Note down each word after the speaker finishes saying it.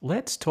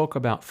Let's talk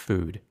about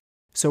food.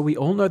 So, we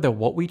all know that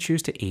what we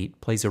choose to eat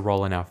plays a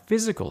role in our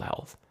physical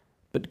health,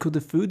 but could the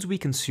foods we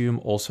consume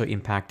also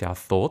impact our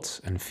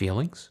thoughts and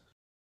feelings?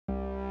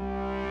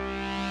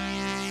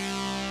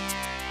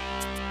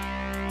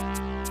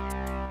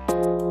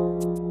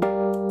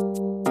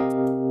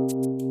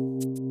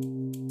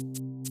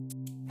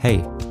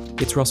 Hey,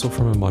 it's Russell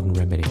from A Modern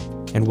Remedy,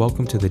 and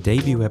welcome to the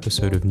debut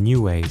episode of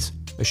New Ways,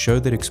 a show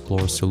that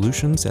explores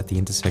solutions at the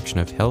intersection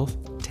of health,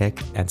 tech,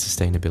 and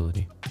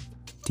sustainability.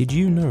 Did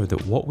you know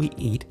that what we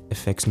eat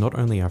affects not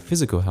only our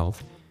physical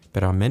health,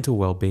 but our mental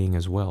well-being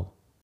as well?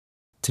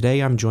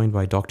 Today I'm joined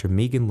by Dr.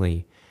 Megan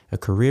Lee, a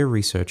career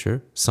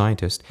researcher,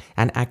 scientist,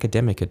 and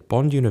academic at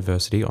Bond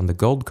University on the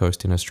Gold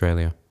Coast in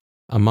Australia.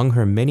 Among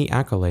her many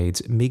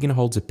accolades, Megan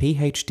holds a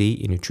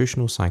PhD in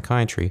nutritional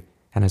psychiatry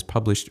and has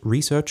published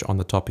research on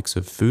the topics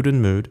of food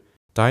and mood,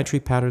 dietary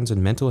patterns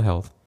and mental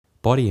health,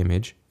 body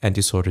image, and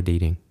disordered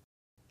eating.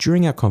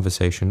 During our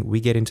conversation,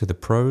 we get into the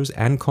pros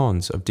and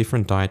cons of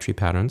different dietary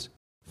patterns,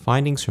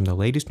 findings from the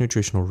latest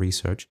nutritional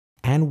research,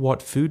 and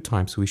what food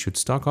types we should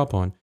stock up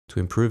on to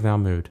improve our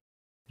mood.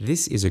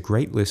 This is a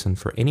great listen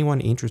for anyone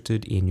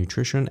interested in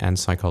nutrition and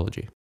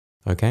psychology.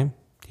 Okay,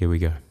 here we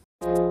go.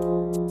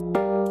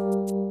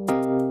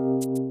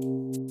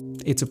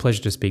 It's a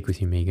pleasure to speak with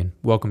you, Megan.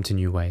 Welcome to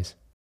New Ways.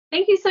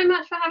 Thank you so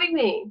much for having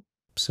me.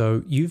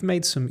 So, you've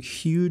made some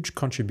huge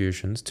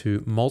contributions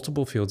to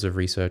multiple fields of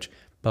research,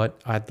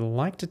 but I'd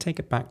like to take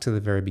it back to the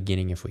very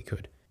beginning if we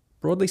could.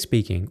 Broadly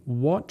speaking,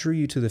 what drew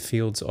you to the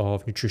fields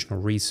of nutritional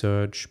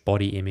research,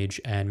 body image,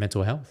 and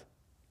mental health?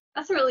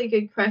 That's a really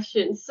good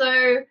question.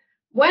 So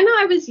when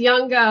I was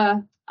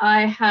younger,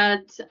 I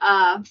had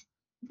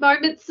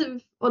moments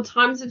of or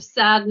times of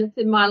sadness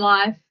in my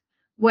life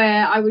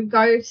where I would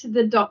go to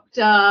the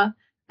doctor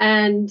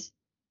and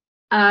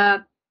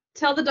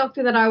tell the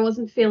doctor that I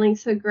wasn't feeling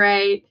so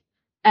great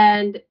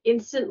and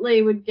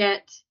instantly would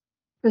get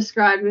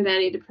prescribed with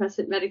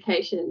antidepressant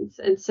medications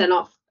and sent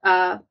off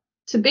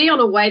to be on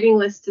a waiting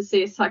list to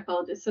see a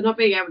psychologist, so not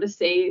being able to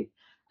see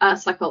a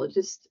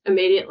psychologist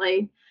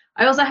immediately.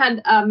 I also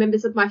had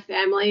members of my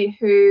family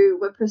who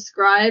were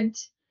prescribed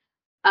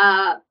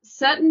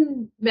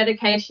certain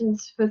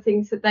medications for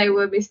things that they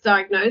were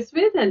misdiagnosed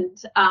with,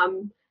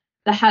 and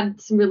they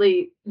had some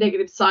really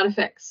negative side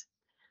effects.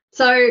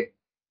 So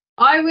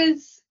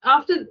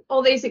after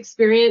all these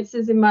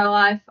experiences in my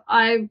life,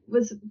 I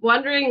was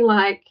wondering,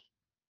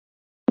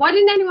 why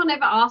didn't anyone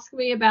ever ask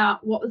me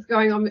about what was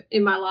going on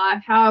in my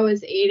life, how I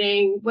was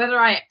eating, whether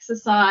I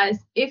exercised,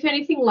 if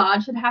anything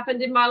large had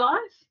happened in my life?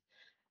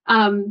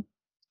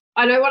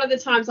 I know one of the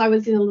times I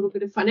was in a little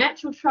bit of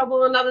financial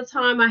trouble. Another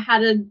time I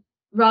had a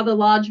rather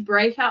large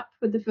breakup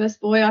with the first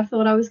boy I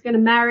thought I was going to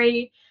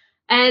marry.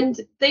 And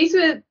these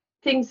were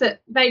things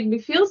that made me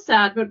feel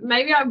sad, but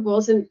maybe I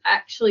wasn't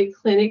actually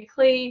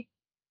clinically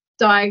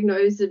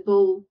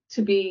diagnosable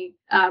to be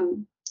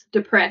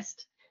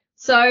depressed.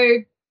 So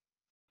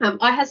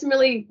I had some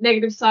really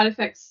negative side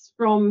effects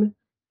from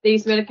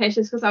these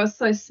medications because I was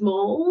so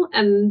small,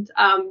 and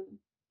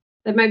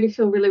they made me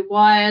feel really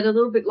wired, a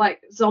little bit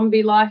like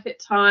zombie life at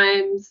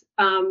times.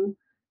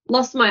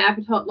 Lost my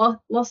appetite,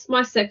 lost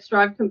my sex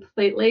drive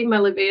completely. My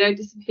libido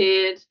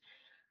disappeared.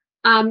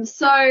 And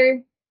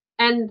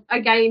I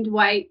gained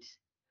weight.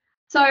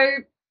 So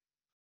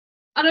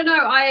I don't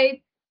know.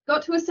 I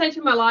got to a stage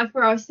in my life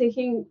where I was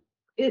thinking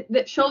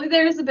that surely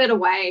there is a better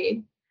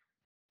way.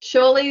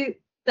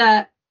 Surely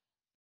that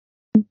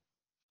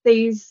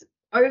these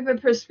over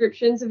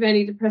prescriptions of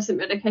antidepressant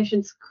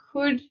medications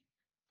could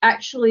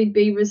actually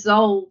be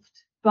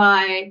resolved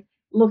by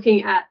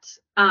looking at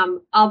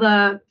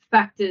other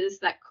factors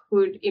that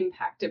could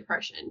impact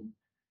depression.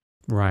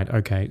 Right,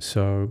 okay.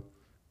 So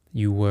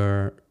you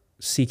were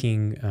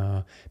seeking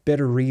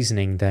better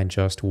reasoning than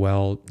just,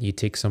 well, you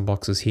tick some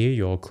boxes here,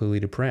 you're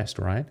clearly depressed,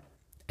 right?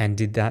 And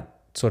did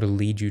that sort of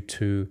lead you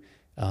to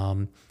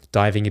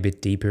diving a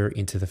bit deeper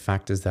into the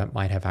factors that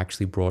might have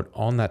actually brought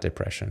on that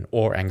depression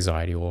or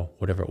anxiety or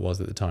whatever it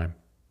was at the time?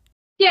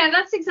 Yeah,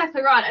 that's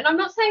exactly right. And I'm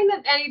not saying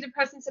that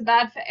antidepressants are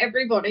bad for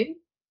everybody.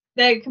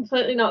 They're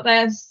completely not. They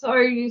are so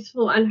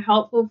useful and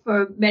helpful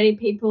for many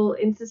people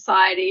in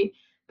society.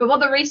 But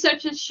what the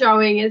research is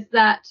showing is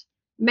that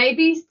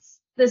maybe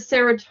the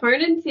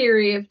serotonin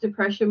theory of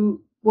depression,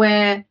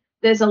 where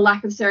there's a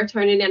lack of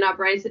serotonin in our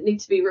brains that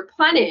needs to be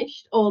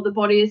replenished, or the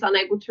body is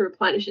unable to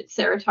replenish its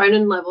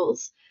serotonin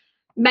levels,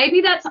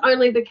 maybe that's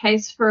only the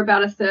case for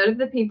about a third of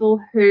the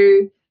people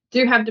who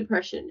do have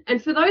depression.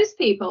 And for those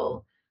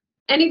people,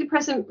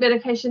 antidepressant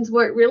medications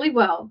work really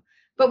well.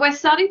 But we're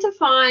starting to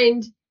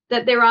find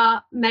that there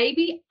are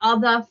maybe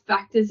other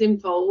factors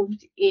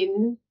involved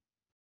in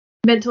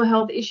mental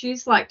health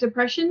issues like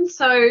depression.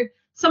 So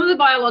some of the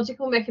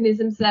biological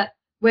mechanisms that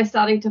we're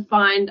starting to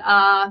find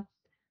are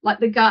like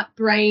the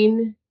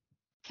gut-brain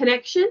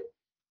connection.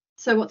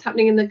 So what's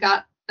happening in the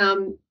gut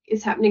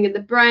is happening in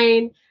the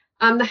brain.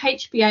 The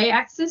HPA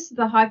axis,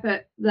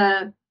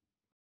 I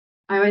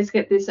always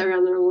get this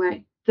around the wrong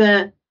way.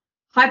 The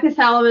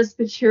hypothalamus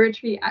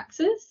pituitary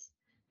axis.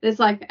 There's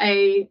like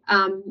a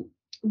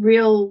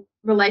real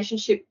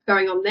relationship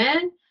going on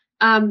there.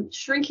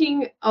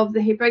 Shrinking of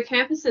the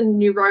hippocampus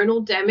and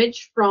neuronal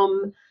damage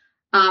from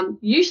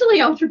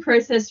usually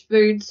ultra-processed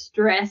food,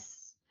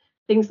 stress,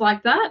 things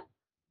like that.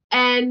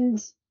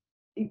 And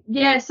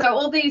yeah, so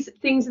all these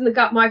things in the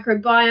gut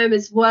microbiome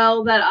as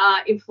well that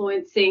are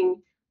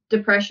influencing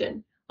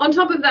depression. On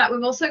top of that,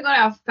 we've also got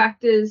our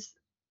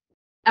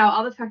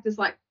other factors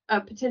like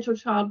potential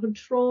childhood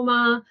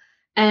trauma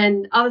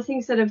and other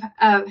things that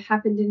have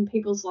happened in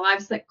people's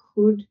lives that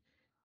could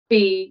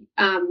be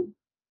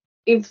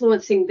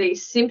influencing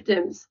these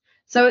symptoms.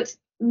 So it's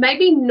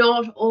maybe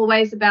not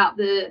always about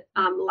the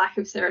lack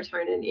of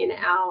serotonin in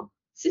our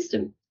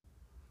system.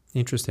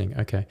 Interesting.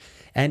 Okay.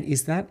 And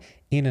is that,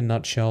 in a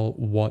nutshell,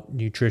 what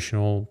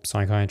nutritional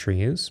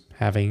psychiatry is?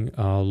 Having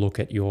a look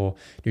at your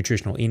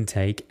nutritional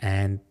intake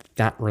and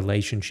that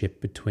relationship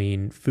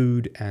between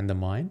food and the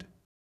mind?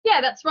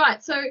 Yeah, that's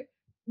right. So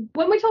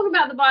when we talk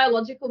about the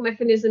biological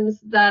mechanisms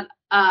that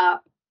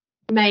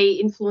may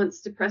influence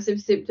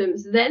depressive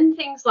symptoms, then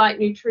things like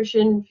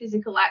nutrition,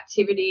 physical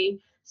activity,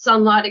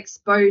 sunlight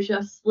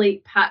exposure,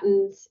 sleep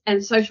patterns,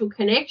 and social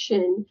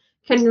connection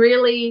can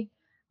really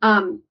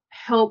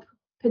help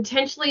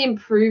potentially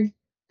improve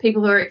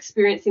people who are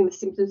experiencing the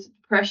symptoms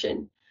of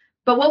depression.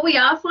 But what we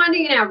are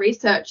finding in our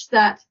research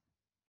that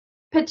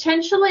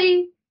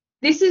potentially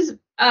this is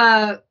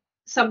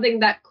something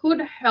that could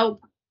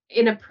help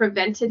in a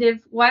preventative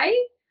way,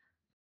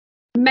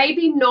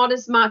 maybe not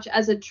as much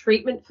as a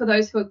treatment for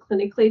those who are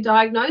clinically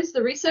diagnosed.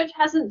 The research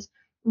hasn't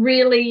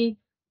really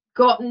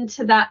gotten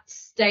to that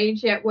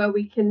stage yet where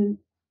we can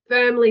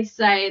firmly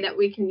say that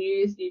we can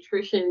use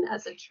nutrition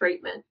as a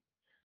treatment.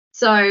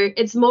 So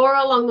it's more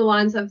along the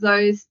lines of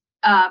those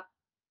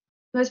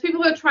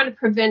people who are trying to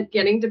prevent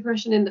getting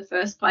depression in the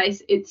first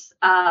place. It's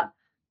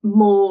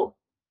more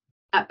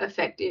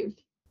effective.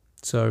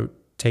 So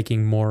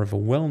taking more of a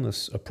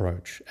wellness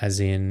approach, as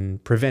in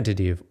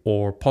preventative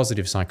or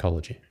positive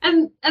psychology.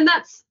 And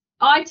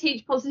I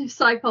teach positive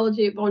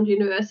psychology at Bond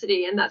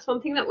University, and that's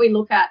one thing that we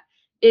look at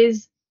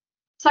is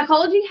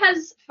psychology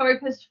has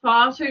focused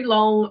far too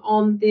long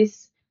on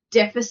this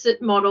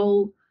deficit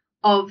model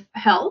of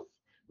health,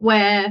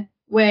 where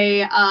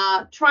we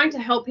are trying to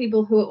help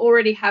people who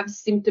already have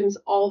symptoms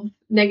of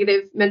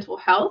negative mental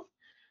health,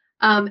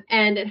 and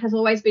it has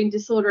always been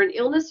disorder and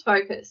illness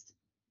focused.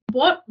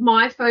 What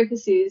my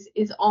focus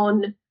is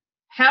on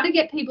how to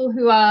get people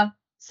who are,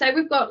 say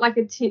we've got like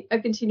a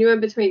continuum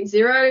between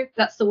 0,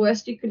 that's the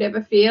worst you could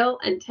ever feel,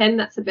 and 10,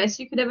 that's the best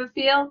you could ever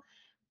feel.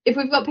 If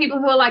we've got people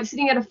who are like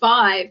sitting at a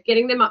 5,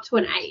 getting them up to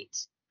an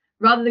 8,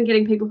 rather than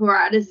getting people who are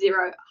at a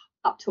 0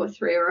 up to a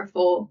 3 or a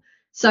 4.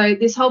 So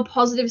this whole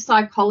positive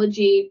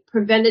psychology,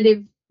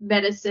 preventative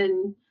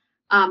medicine,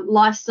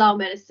 lifestyle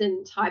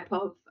medicine type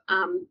of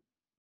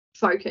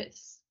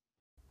focus.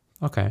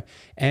 Okay.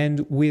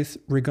 And with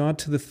regard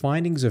to the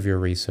findings of your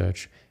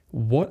research,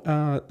 what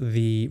are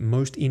the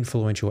most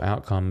influential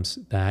outcomes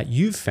that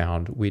you've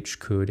found which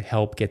could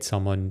help get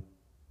someone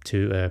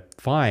to a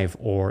 5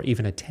 or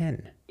even a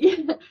 10?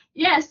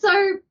 Yeah. So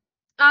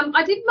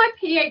I did my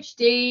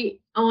PhD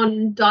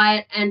on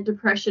diet and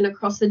depression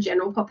across the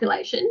general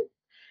population.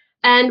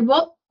 And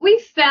what we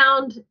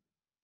found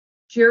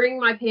during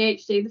my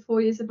PhD, the 4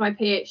 years of my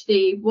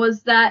PhD,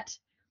 was that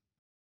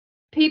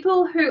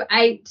people who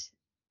ate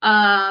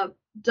diet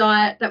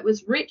that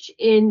was rich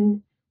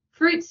in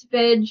fruits,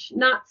 veg,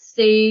 nuts,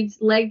 seeds,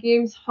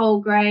 legumes, whole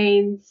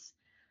grains,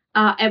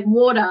 and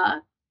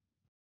water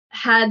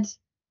had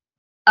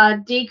a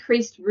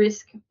decreased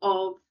risk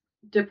of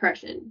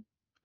depression,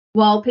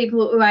 while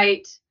people who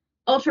ate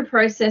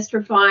ultra-processed,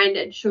 refined,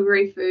 and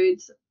sugary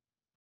foods,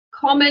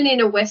 common in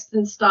a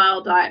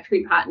Western-style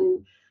dietary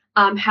pattern,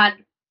 had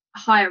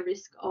higher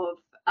risk of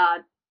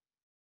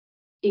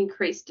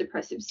increased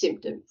depressive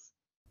symptoms.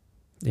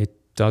 It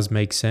does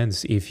make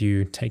sense. If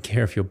you take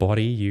care of your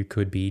body, you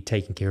could be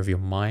taking care of your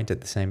mind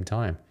at the same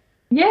time.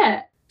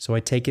 Yeah. So I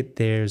take it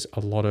there's a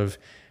lot of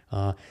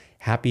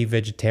happy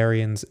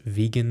vegetarians,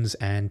 vegans,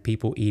 and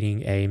people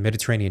eating a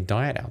Mediterranean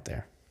diet out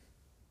there.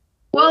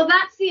 Well,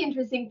 that's the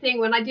interesting thing.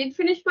 When I did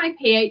finish my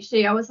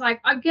PhD, I was like,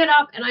 I get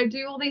up and I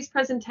do all these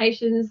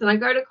presentations and I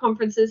go to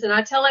conferences and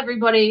I tell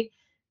everybody,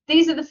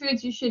 these are the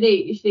foods you should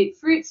eat. You should eat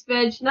fruits,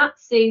 veg,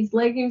 nuts, seeds,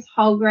 legumes,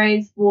 whole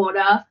grains,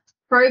 water,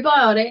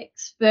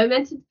 probiotics,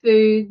 fermented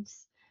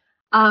foods,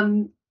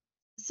 some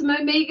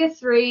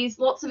omega-3s,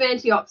 lots of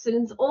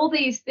antioxidants, all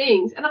these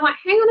things. And I'm like,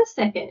 hang on a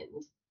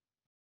second.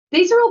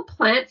 These are all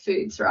plant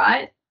foods,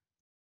 right?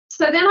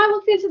 So then I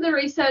looked into the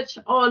research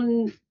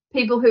on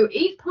people who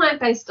eat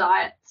plant-based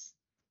diets,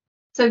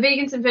 so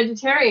vegans and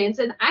vegetarians,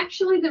 and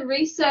actually the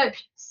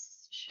research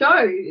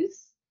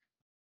shows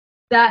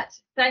that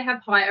they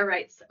have higher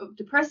rates of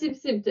depressive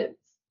symptoms.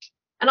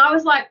 And I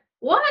was like,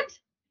 what?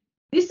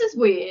 This is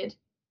weird.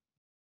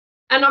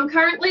 And I'm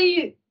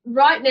currently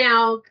right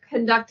now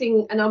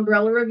conducting an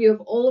umbrella review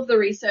of all of the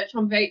research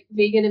on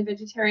vegan and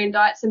vegetarian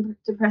diets and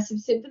depressive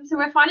symptoms. And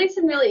we're finding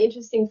some really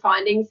interesting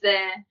findings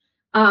there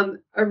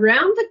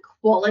around the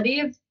quality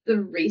of the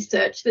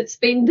research that's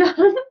been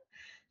done.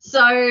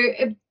 So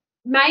it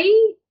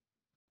may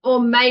or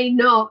may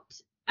not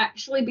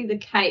actually be the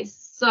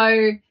case.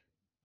 So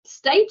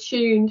stay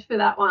tuned for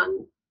that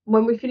one.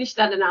 When we finish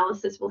that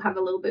analysis, we'll have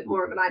a little bit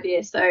more of an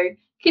idea. So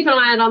keep an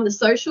eye out on the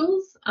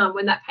socials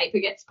when that paper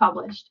gets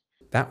published.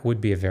 That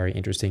would be a very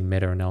interesting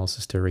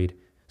meta-analysis to read.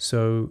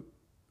 So,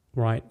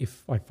 right,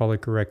 if I follow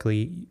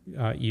correctly,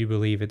 you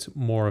believe it's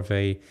more of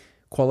a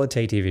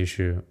qualitative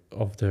issue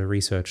of the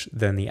research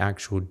than the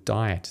actual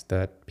diet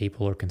that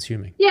people are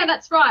consuming. Yeah,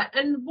 that's right.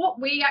 And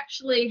what we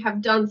actually have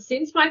done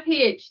since my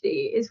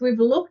PhD is we've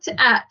looked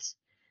at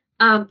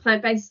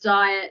plant-based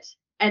diet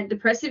and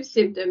depressive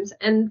symptoms,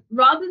 and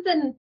rather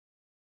than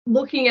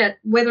looking at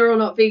whether or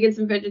not vegans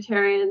and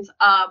vegetarians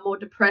are more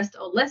depressed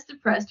or less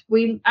depressed,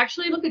 we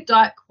actually look at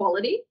diet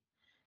quality.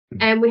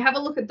 And we have a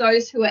look at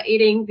those who are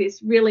eating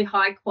this really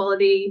high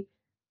quality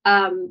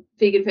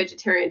vegan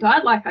vegetarian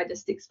diet, like I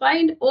just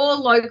explained, or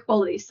low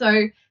quality.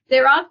 So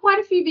there are quite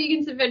a few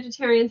vegans and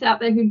vegetarians out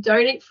there who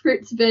don't eat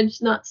fruits, veg,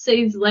 nuts,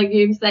 seeds,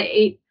 legumes. They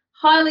eat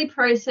highly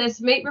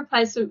processed meat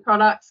replacement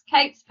products,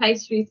 cakes,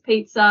 pastries,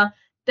 pizza.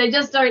 They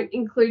just don't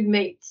include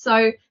meat.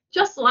 So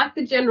just like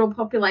the general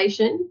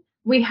population,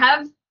 we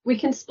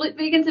can split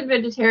vegans and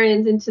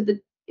vegetarians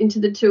into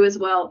the two as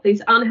well,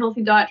 these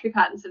unhealthy dietary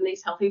patterns and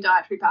these healthy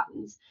dietary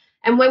patterns.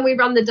 And when we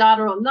run the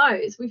data on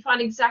those, we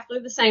find exactly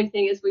the same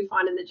thing as we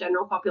find in the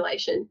general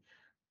population.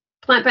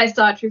 Plant-based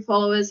dietary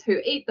followers who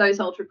eat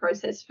those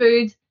ultra-processed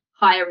foods,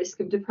 higher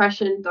risk of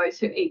depression. Those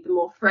who eat the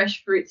more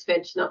fresh fruits,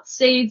 veg, nuts,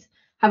 seeds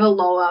have a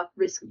lower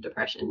risk of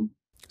depression.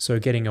 So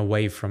getting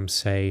away from,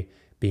 say,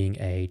 being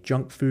a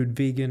junk food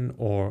vegan,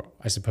 or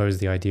I suppose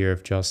the idea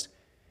of just,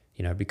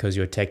 because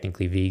you're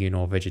technically vegan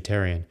or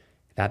vegetarian,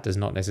 that does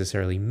not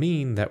necessarily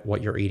mean that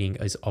what you're eating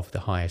is of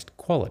the highest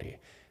quality,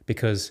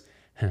 because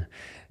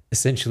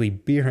essentially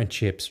beer and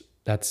chips,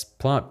 that's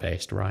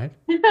plant-based, right?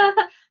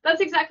 That's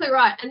exactly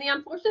right. And the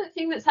unfortunate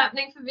thing that's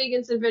happening for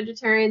vegans and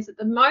vegetarians at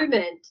the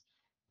moment,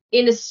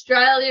 in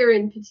Australia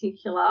in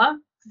particular,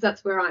 because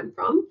that's where I'm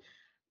from,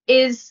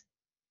 is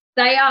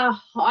they are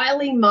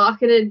highly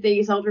marketed,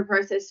 these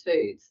ultra-processed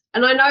foods.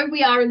 And I know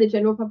we are in the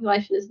general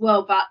population as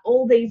well, but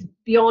all these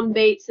Beyond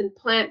Meats and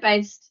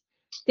plant-based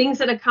things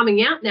that are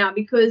coming out now,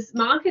 because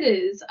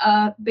marketers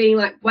are being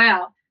like,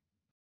 wow,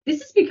 this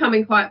is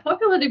becoming quite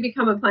popular to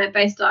become a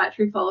plant-based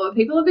dietary follower.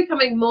 People are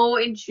becoming more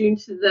in tune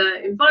to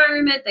the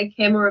environment. They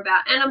care more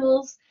about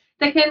animals.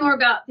 They care more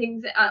about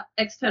things that are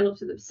external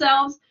to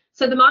themselves.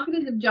 So the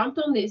marketers have jumped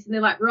on this and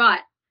they're like,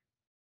 right,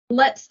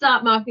 let's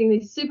start marketing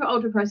these super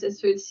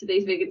ultra-processed foods to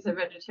these vegans and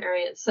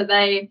vegetarians. So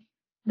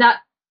that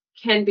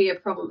can be a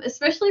problem,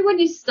 especially when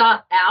you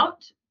start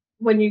out,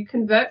 when you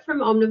convert from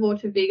omnivore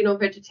to vegan or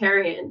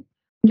vegetarian.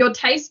 Your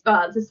taste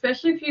buds,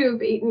 especially if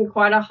you've eaten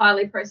quite a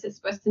highly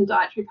processed Western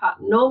dietary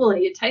pattern,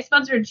 normally your taste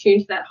buds are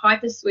attuned to that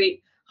hyper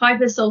sweet,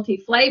 hyper salty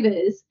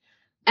flavors.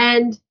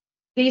 And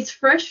these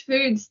fresh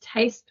foods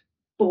taste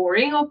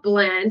boring or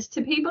bland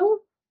to people.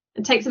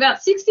 It takes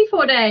about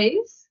 64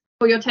 days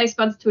for your taste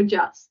buds to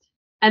adjust.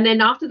 And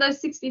then after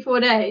those 64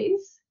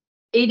 days,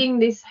 eating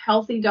this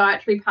healthy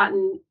dietary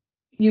pattern,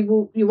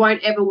 you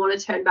won't ever want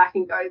to turn back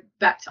and go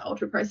back to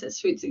ultra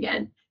processed foods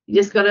again. You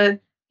just got to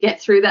get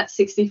through that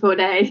 64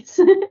 days.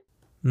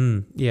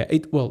 Yeah,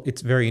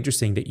 it's very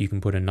interesting that you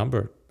can put a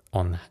number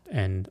on that.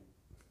 And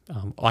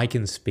I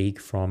can speak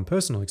from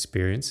personal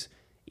experience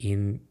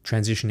in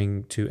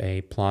transitioning to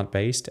a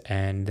plant-based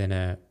and then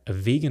a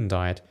vegan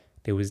diet.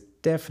 There was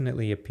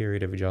definitely a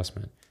period of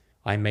adjustment.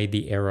 I made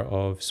the error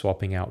of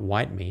swapping out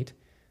white meat,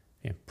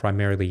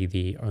 primarily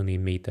the only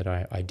meat that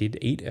I did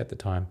eat at the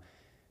time,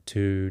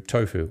 to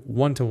tofu,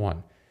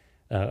 1-to-1,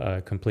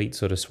 a complete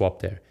sort of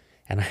swap there.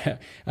 And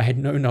I had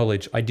no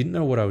knowledge. I didn't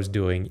know what I was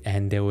doing.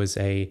 And there was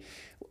I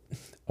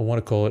want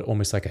to call it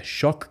almost like a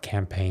shock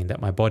campaign that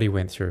my body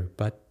went through.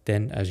 But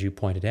then, as you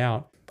pointed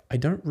out, I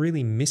don't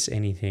really miss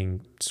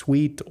anything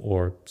sweet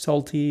or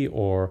salty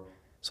or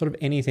sort of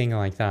anything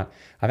like that.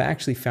 I've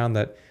actually found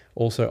that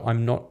also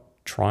I'm not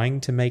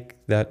trying to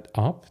make that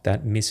up,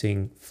 that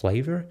missing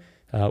flavor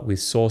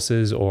with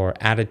sauces or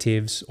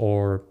additives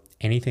or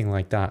anything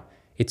like that.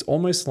 It's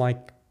almost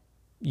like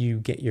you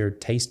get your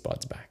taste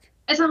buds back.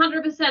 It's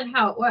 100%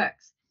 how it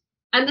works.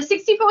 And the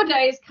 64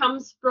 days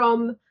comes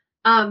from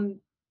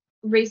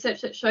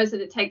research that shows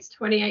that it takes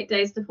 28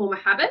 days to form a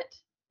habit.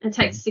 It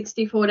takes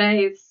 64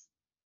 days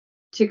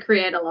to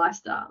create a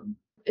lifestyle.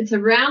 It's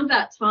around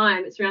that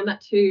time, it's around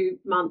that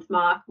 2-month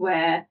mark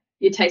where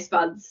your taste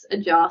buds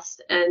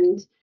adjust. And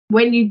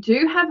when you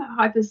do have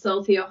hyper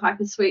salty or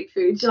hyper sweet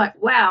foods, you're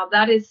like, wow,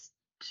 that is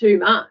too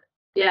much.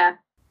 Yeah.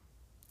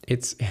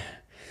 It's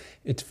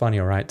funny,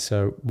 all right?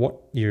 So what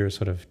you're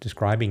sort of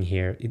describing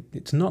here,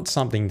 it's not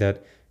something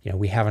that,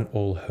 we haven't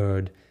all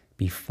heard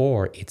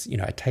before. It's,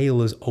 a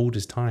tale as old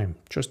as time.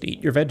 Just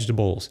eat your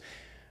vegetables.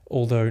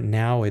 Although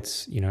now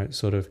it's,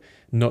 sort of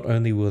not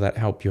only will that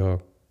help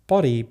your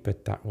body,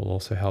 but that will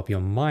also help your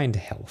mind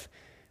health,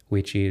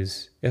 which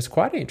it's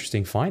quite an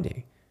interesting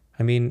finding.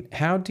 I mean,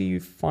 how do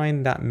you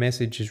find that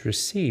message is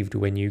received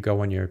when you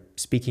go on your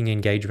speaking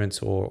engagements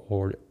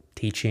or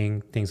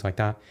teaching, things like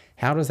that?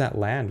 How does that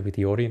land with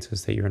the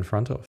audiences that you're in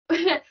front of?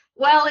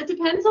 Well, Well, it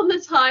depends on the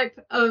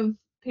type of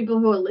people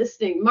who are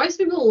listening. Most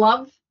people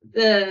love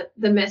the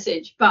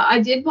message, but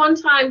I did one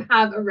time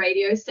have a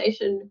radio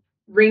station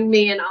ring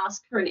me and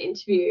ask for an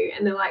interview,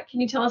 and they're like, "Can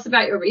you tell us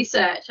about your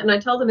research?" And I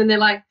told them, and they're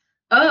like,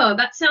 "Oh,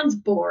 that sounds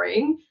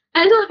boring,"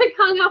 and like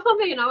hung up on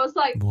me, and I was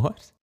like,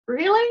 What?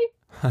 Really?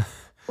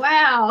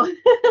 Wow.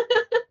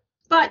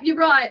 But you're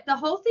right. The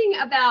whole thing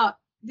about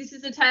this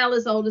is a tale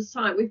as old as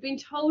time. We've been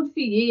told for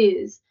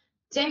years,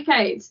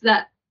 decades,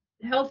 that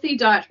healthy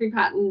dietary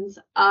patterns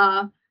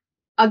are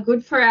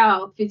good for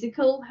our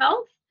physical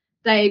health.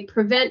 They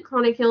prevent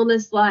chronic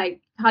illness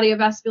like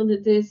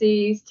cardiovascular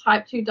disease,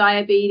 type 2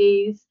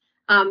 diabetes.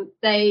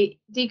 They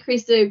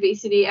decrease the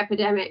obesity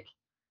epidemic.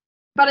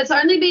 But it's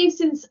only been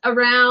since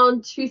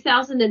around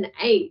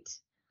 2008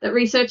 that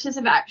researchers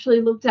have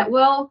actually looked at,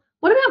 well,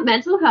 what about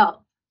mental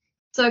health?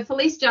 So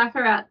Felice Jacka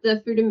at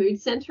the Food and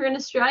Mood Centre in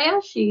Australia,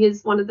 she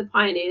is one of the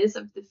pioneers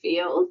of the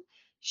field.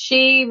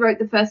 She wrote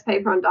the first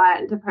paper on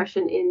diet and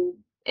depression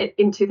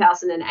in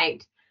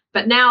 2008.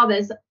 But now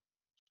there's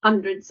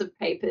hundreds of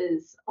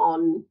papers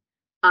on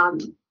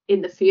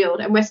in the field,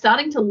 and we're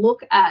starting to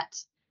look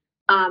at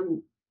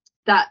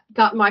that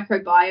gut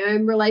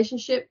microbiome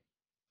relationship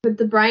with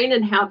the brain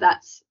and how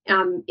that's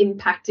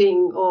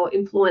impacting or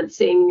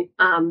influencing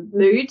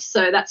mood.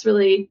 So that's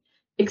really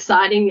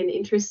exciting and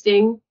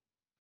interesting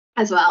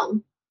as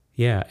well.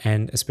 Yeah,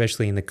 and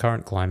especially in the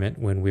current climate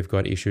when we've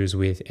got issues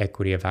with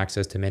equity of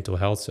access to mental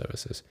health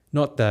services.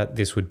 Not that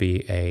this would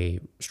be a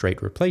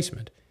straight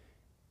replacement.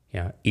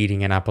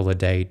 Eating an apple a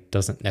day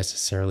doesn't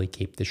necessarily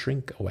keep the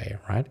shrink away,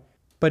 right?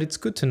 But it's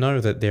good to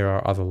know that there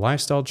are other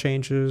lifestyle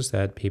changes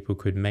that people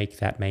could make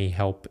that may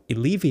help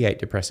alleviate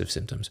depressive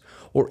symptoms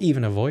or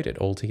even avoid it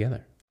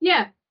altogether.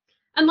 Yeah.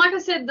 And like I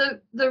said,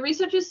 the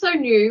research is so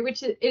new,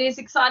 which it is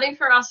exciting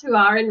for us who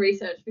are in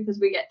research because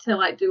we get to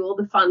like do all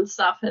the fun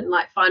stuff and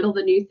like find all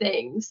the new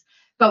things.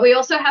 But we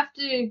also have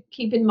to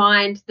keep in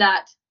mind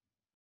that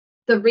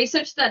the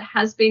research that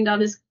has been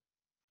done is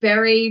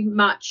very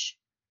much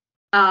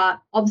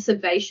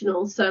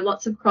observational. So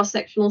lots of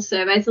cross-sectional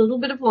surveys, a little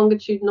bit of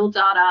longitudinal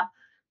data.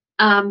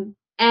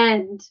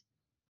 And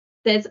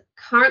there's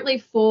currently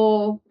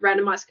 4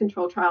 randomized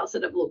control trials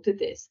that have looked at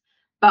this.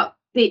 But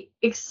the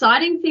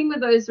exciting thing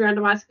with those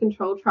randomized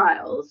control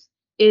trials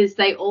is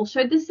they all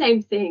showed the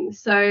same thing.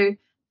 So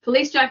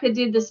Felice Jacka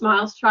did the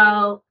SMILES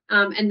trial,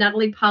 and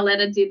Natalie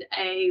Paletta did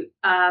a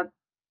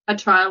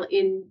trial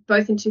in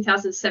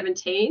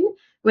 2017,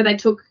 where they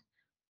took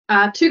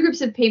 2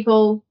 groups of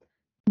people.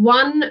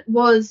 One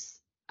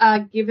was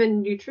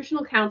given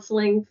nutritional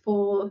counseling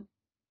for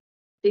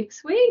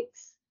 6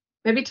 weeks,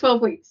 maybe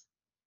 12 weeks.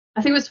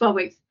 I think it was 12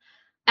 weeks.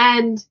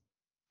 And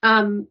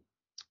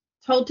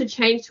told to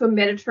change to a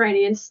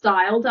Mediterranean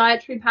style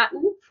dietary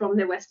pattern from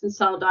their Western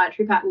style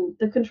dietary pattern.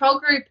 The control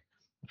group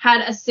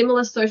had a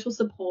similar social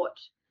support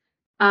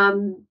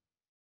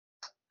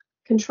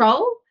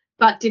control,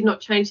 but did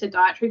not change their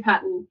dietary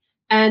pattern.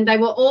 And they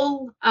were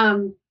all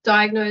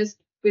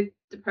diagnosed with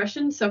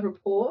depression,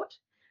 self-report.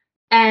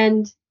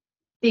 And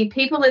the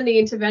people in the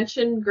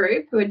intervention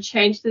group who had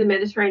changed to the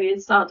Mediterranean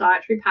style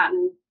dietary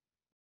pattern,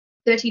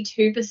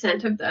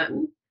 32% of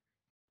them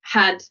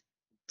had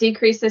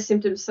decreased their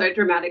symptoms so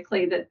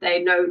dramatically that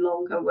they no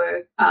longer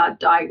were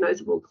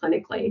diagnosable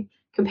clinically,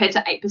 compared to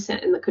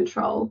 8% in the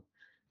control.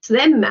 So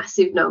they're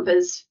massive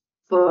numbers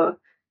for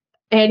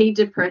any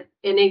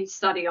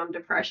study on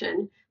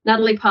depression.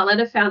 Natalie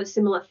Paletta found a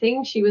similar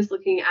thing. She was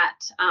looking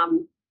at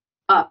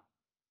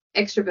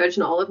extra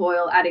virgin olive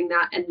oil, adding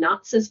that, and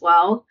nuts as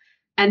well.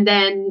 And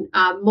then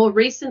more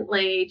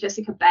recently,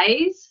 Jessica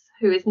Bays,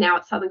 who is now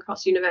at Southern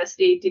Cross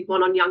University, did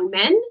one on young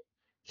men,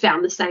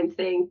 found the same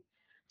thing.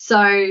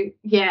 So,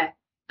 yeah,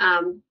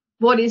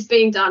 what is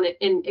being done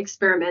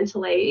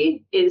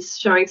experimentally is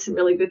showing some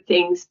really good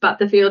things, but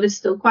the field is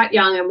still quite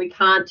young and we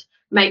can't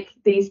make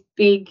these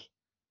big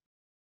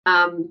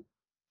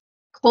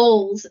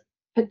calls,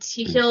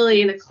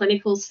 particularly in a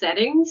clinical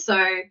setting.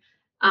 So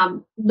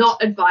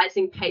not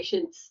advising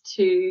patients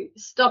to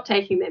stop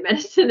taking their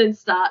medicine and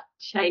start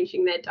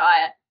changing their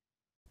diet.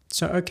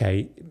 So,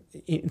 okay,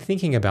 in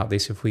thinking about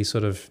this, if we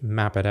sort of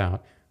map it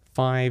out,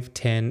 5,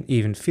 10,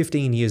 even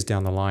 15 years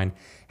down the line,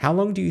 how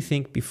long do you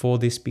think before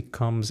this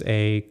becomes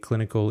a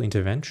clinical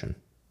intervention?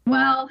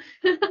 Well,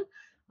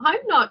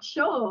 I'm not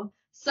sure.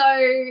 So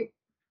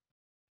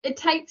it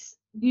takes,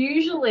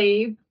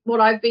 usually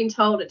what I've been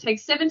told, it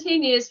takes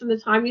 17 years from the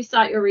time you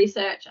start your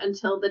research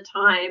until the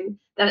time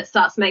that it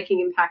starts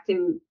making impact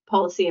in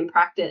policy and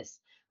practice.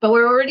 But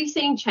we're already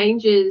seeing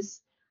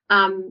changes.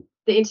 The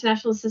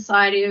International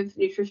Society of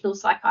Nutritional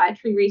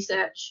Psychiatry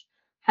Research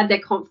had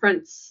their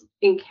conference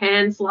in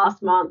Cairns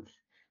last month,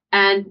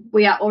 and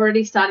we are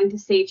already starting to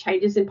see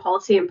changes in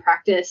policy and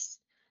practice,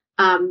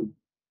 and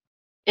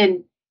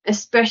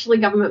especially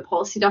government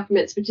policy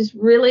documents, which is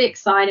really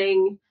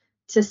exciting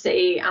to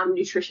see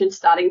nutrition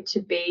starting to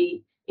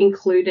be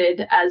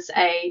included as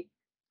a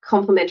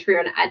complementary or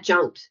an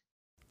adjunct.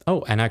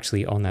 Oh, and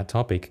actually on that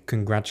topic,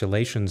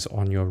 congratulations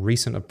on your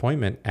recent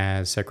appointment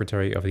as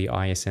Secretary of the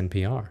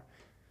ISNPR.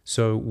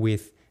 So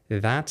with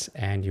that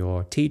and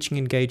your teaching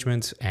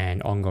engagements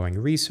and ongoing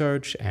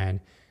research and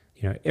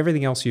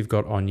everything else you've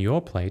got on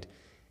your plate,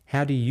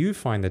 how do you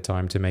find the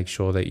time to make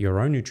sure that your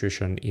own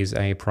nutrition is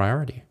a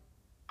priority?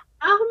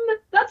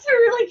 That's a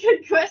really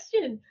good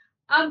question.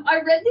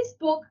 I read this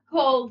book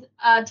called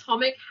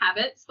Atomic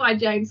Habits by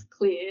James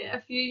Clear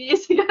a few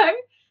years ago,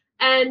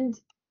 and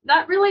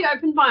that really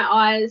opened my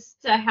eyes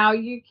to how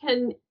you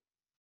can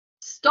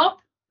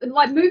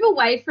move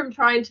away from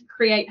trying to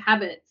create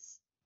habits,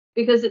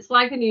 because it's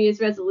like a New Year's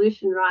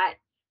resolution, right?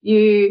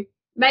 You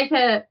make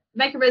a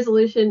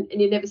resolution and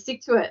you never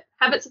stick to it.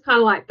 Habits are kind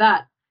of like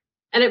that.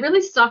 And it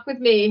really stuck with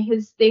me,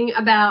 his thing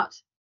about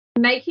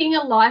making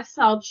a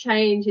lifestyle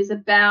change is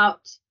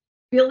about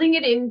building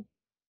it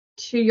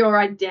into your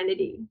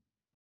identity.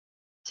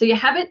 So your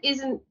habit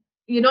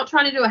you're not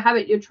trying to do a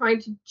habit, you're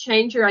trying to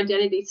change your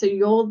identity. So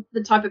you're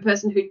the type of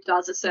person who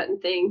does a certain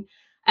thing.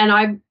 And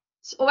I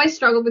always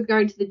struggled with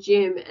going to the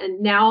gym,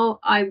 and now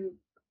I'm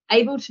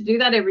able to do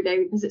that every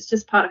day because it's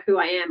just part of who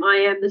I am.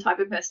 I am the type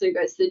of person who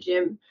goes to the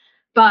gym.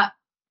 But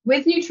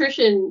with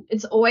nutrition,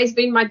 it's always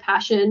been my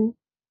passion.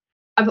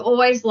 I've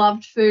always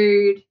loved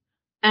food,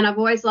 and I've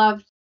always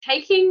loved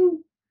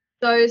taking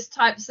those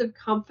types of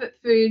comfort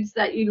foods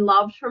that you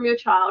loved from your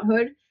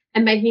childhood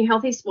and making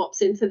healthy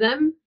swaps into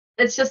them.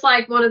 It's just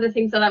like one of the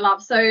things that I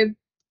love. So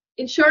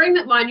ensuring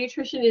that my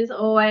nutrition is not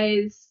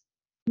always,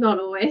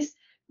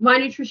 my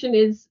nutrition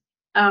is,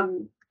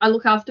 I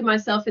look after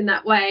myself in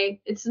that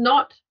way. It's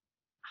not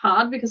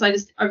hard because I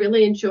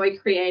really enjoy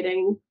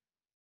creating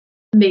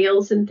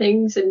meals and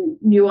things and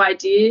new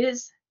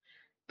ideas.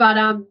 But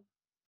I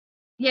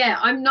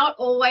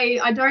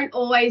don't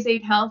always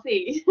eat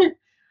healthy.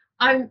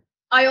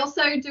 I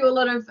also do a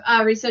lot of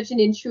research in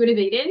intuitive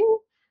eating.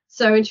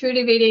 So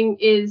intuitive eating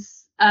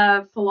is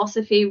a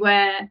philosophy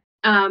where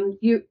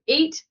you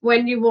eat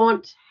when you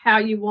want, how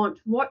you want,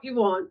 what you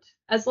want,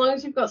 as long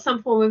as you've got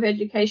some form of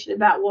education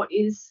about what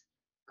is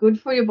good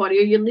for your body,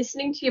 or you're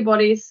listening to your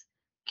body's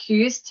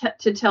cues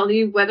to tell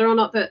you whether or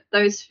not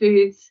those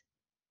foods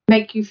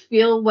make you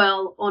feel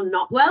well or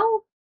not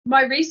well.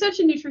 My research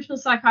in nutritional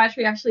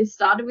psychiatry actually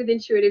started with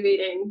intuitive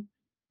eating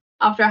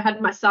after I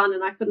had my son,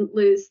 and I couldn't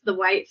lose the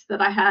weight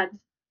that I had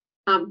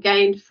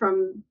gained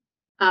from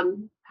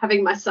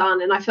having my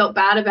son, and I felt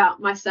bad about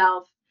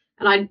myself.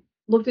 And I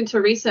looked into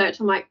research.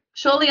 I'm like,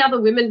 surely other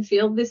women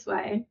feel this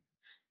way.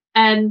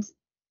 And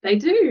they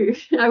do.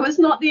 I was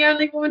not the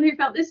only woman who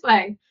felt this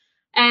way.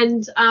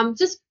 And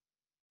just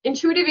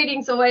intuitive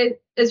eating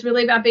is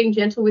really about being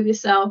gentle with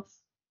yourself,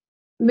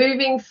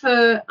 moving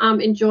for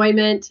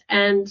enjoyment,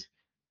 and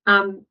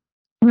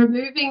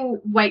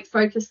removing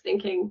weight-focused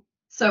thinking.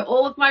 So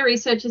all of my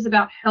research is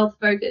about health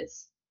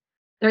focus.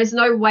 There is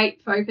no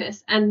weight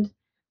focus. And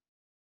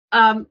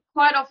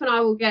quite often I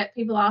will get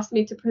people ask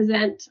me to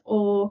present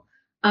or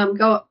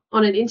go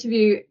on an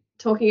interview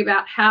talking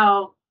about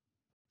how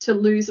to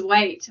lose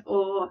weight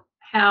or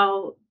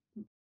how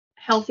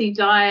healthy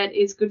diet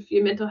is good for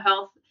your mental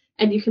health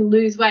and you can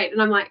lose weight.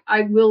 And I'm like,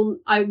 I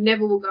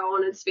never will go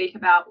on and speak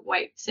about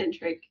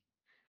weight-centric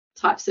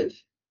types of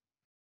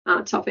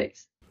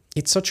topics.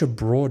 It's such a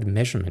broad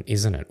measurement,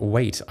 isn't it?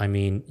 Weight. I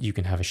mean, you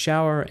can have a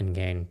shower and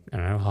gain, I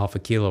don't know,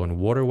 0.5 kilo in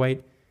water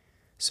weight.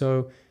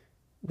 So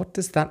what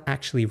does that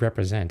actually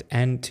represent?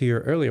 And to your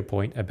earlier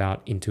point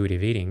about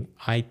intuitive eating,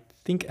 I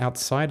think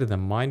outside of the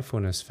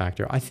mindfulness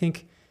factor, I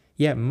think,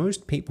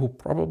 most people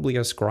probably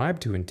ascribe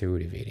to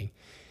intuitive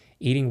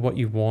eating what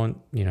you want,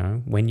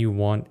 when you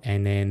want.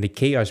 And then the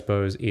key, I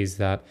suppose, is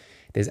that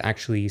there's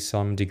actually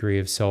some degree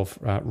of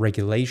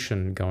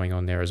self-regulation going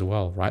on there as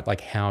well, right?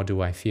 Like, how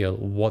do I feel?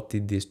 What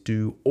did this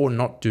do or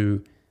not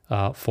do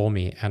for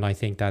me? And I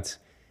think that's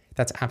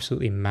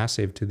absolutely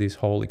massive to this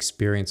whole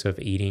experience of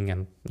eating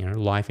and,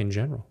 life in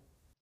general.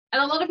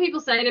 And a lot of people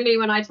say to me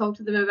when I talk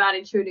to them about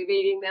intuitive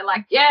eating, they're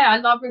like, yeah, I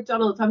love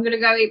McDonald's. I'm going to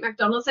go eat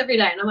McDonald's every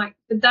day. And I'm like,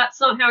 but that's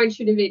not how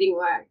intuitive eating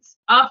works.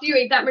 After you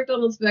eat that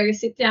McDonald's burger,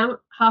 sit down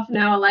half an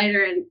hour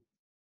later and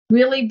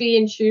really be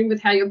in tune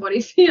with how your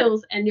body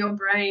feels and your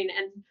brain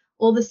and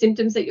all the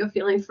symptoms that you're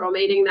feeling from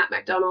eating that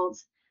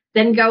McDonald's.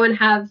 Then go and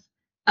have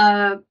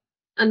a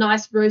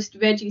nice roast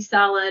veggie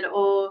salad,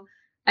 or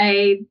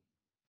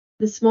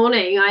this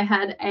morning I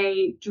had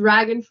a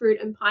dragon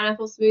fruit and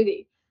pineapple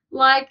smoothie.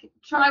 Like,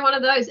 try one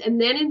of those,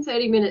 and then in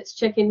 30 minutes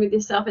check in with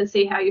yourself and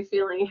see how you're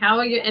feeling. How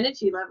are your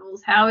energy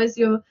levels? How is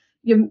your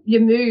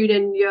mood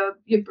and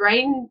your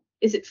brain?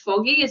 Is it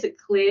foggy? Is it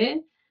clear?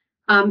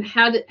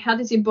 How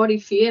does your body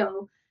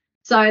feel?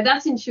 So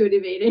that's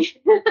intuitive eating.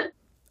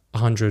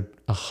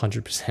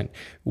 100%.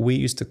 We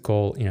used to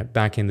call,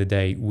 back in the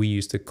day,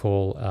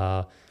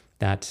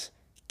 that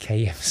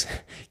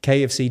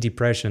KFC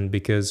depression,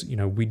 because,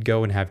 we'd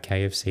go and have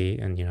KFC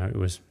and, it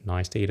was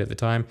nice to eat at the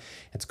time.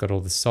 It's got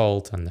all the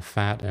salt and the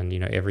fat and,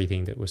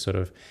 everything that was sort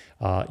of,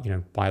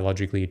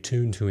 biologically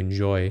attuned to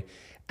enjoy.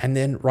 And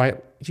then,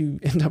 right, you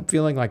end up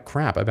feeling like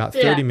crap. About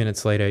 30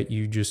 minutes later,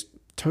 you just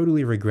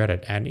totally regret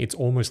it. And it's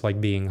almost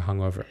like being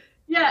hungover.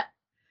 Yeah.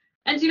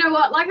 And you know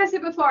what? Like I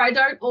said before, I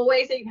don't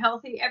always eat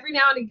healthy. Every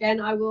now and again,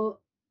 I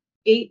will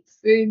eat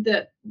food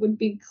that would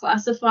be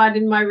classified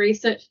in my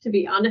research to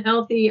be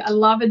unhealthy. I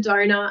love a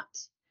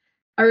donut.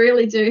 I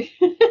really do.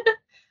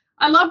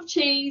 I love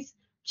cheese.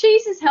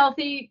 Cheese is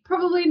healthy,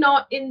 probably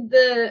not in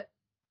the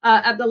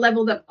at the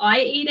level that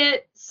I eat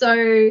it.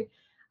 So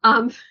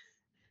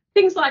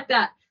things like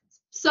that.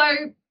 So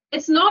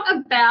it's not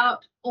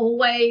about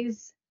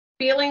always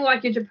feeling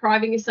like you're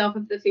depriving yourself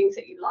of the things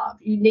that you love.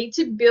 You need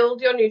to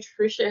build your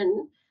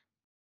nutrition.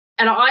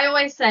 And I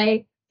always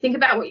say, think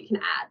about what you can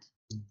add.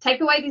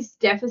 Take away this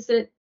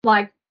deficit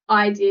like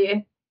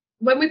idea.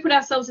 When we put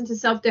ourselves into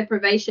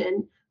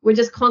self-deprivation, we're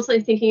just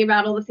constantly thinking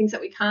about all the things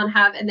that we can't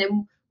have. And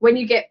then when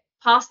you get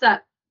past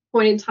that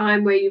point in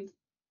time where you've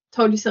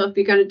told yourself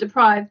you're going to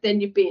deprive,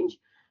 then you binge.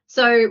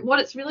 So what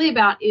it's really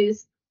about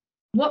is,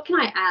 what can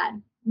I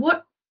add?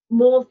 What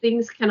more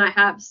things can I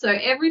have? So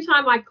every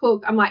time I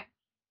cook, I'm like,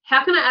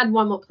 how can I add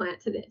one more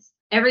plant to this?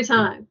 Every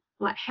time.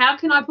 I'm like, how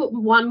can I put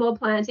one more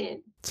plant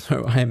in?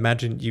 So I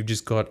imagine you've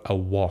just got a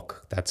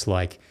wok that's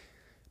like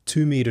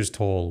 2 meters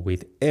tall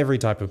with every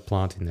type of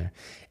plant in there,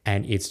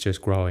 and it's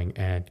just growing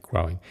and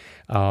growing.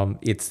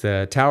 It's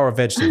the Tower of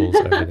Vegetables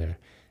over there.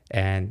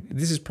 And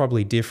this is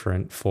probably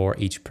different for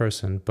each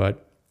person,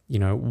 but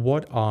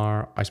what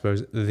are, I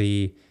suppose,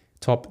 the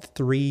top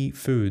 3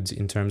 foods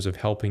in terms of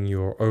helping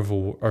your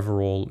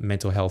overall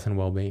mental health and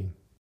well-being?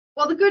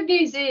 Well, the good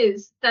news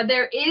is that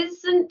there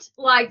isn't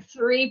like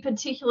 3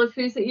 particular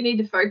foods that you need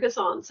to focus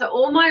on. So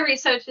all my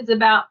research is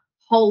about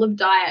whole of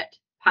diet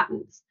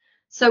patterns.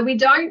 So we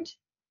don't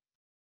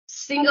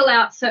single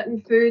out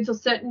certain foods or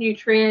certain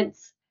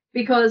nutrients,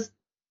 because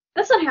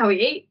that's not how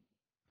we eat.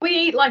 We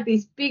eat like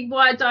these big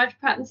wide dietary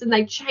patterns and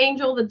they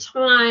change all the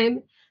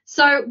time.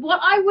 So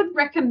what I would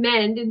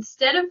recommend,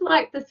 instead of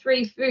like the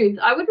 3 foods,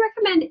 I would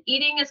recommend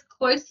eating as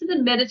close to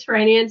the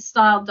Mediterranean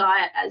style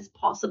diet as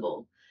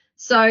possible.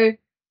 So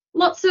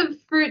lots of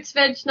fruits,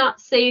 veg,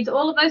 nuts, seeds,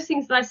 all of those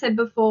things that I said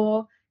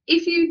before.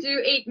 If you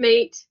do eat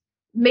meat,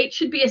 meat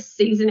should be a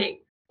seasoning,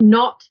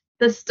 not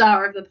the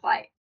star of the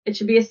plate. It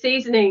should be a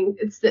seasoning.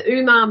 It's the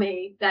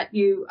umami that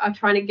you are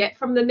trying to get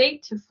from the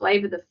meat to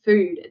flavor the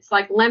food. It's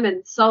like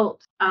lemon,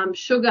 salt,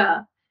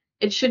 sugar.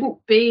 It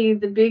shouldn't be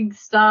the big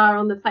star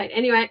on the plate.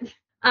 Anyway,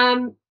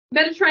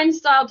 Mediterranean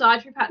style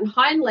dietary pattern,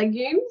 high in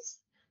legumes.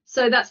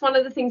 So that's one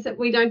of the things that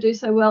we don't do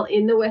so well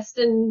in the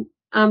Western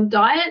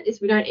diet,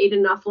 is we don't eat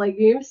enough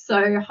legumes.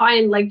 So high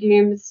in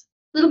legumes,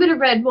 a little bit of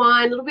red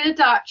wine, a little bit of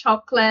dark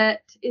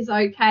chocolate is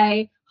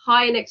okay.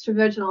 High in extra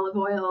virgin olive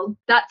oil.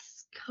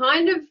 That's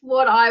kind of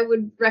what I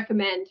would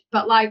recommend.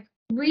 But like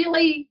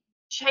really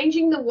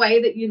changing the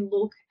way that you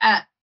look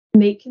at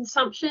meat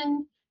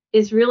consumption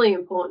is really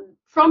important.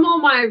 From all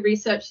my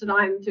research that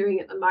I'm doing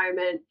at the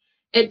moment,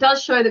 it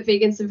does show that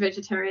vegans and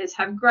vegetarians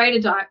have greater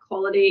diet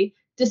quality,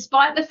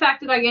 despite the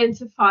fact that I get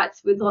into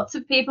fights with lots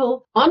of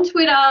people on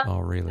Twitter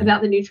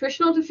about the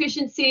nutritional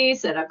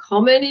deficiencies that are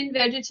common in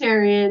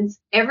vegetarians.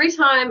 Every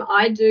time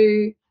I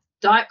do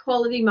diet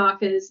quality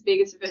markers,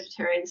 vegans and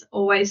vegetarians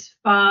always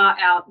far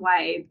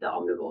outweigh the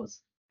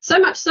omnivores. So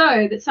much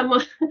so that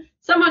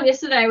someone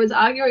yesterday was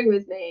arguing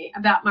with me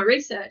about my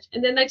research,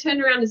 and then they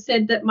turned around and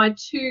said that my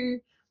 2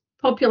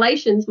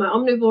 populations, my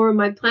omnivore and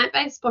my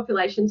plant-based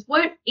populations,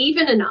 weren't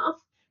even enough,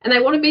 and they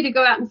wanted me to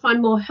go out and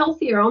find more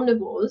healthier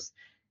omnivores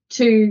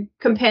to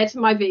compare to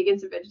my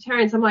vegans and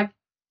vegetarians. I'm like,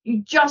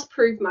 you just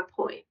proved my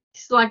point.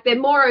 It's like they're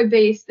more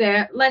obese,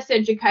 they're less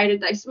educated,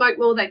 they smoke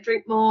more, they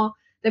drink more,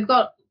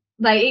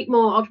 they eat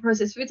more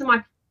ultra-processed foods. I'm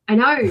like, I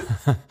know.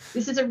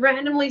 This is a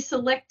randomly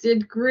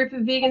selected group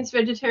of vegans,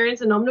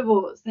 vegetarians, and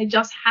omnivores. The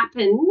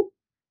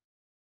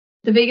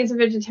vegans and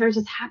vegetarians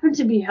just happen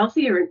to be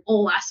healthier in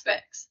all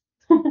aspects.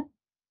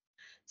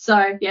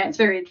 So, yeah, it's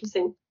very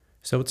interesting.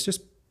 So it's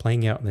just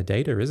playing out in the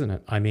data, isn't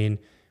it? I mean,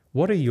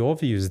 what are your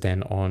views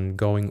then on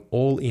going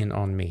all in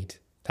on meat?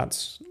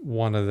 That's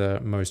one of the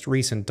most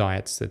recent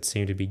diets that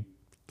seem to be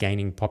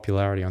gaining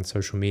popularity on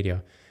social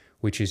media,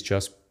 which is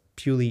just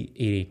purely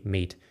eating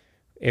meat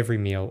every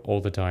meal,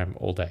 all the time,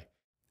 all day.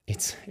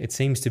 It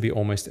seems to be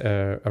almost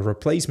a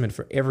replacement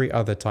for every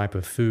other type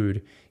of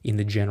food in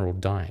the general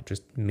diet,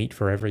 just meat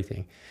for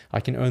everything. I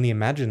can only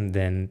imagine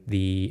then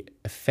the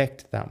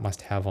effect that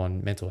must have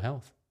on mental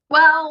health.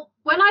 Well,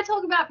 when I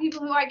talk about people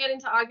who I get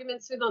into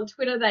arguments with on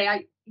Twitter, they are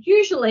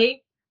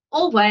usually,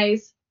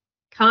 always,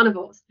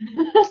 carnivores.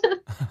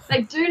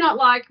 They do not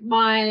like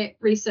my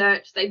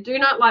research. They do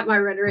not like my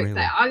rhetoric. Really?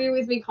 They argue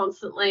with me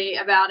constantly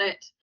about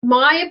it.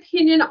 My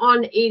opinion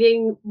on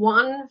eating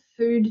one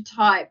food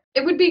type,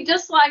 it would be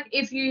just like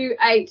if you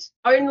ate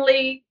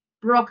only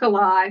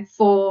broccoli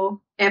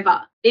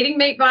forever. Eating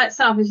meat by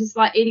itself is just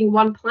like eating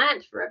one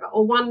plant forever,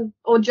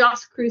 or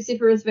just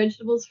cruciferous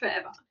vegetables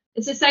forever.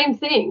 It's the same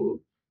thing.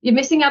 You're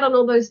missing out on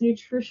all those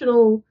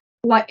nutritional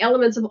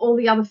elements of all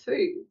the other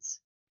foods.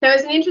 There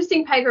was an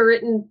interesting paper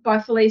written by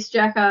Felice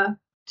Jacka,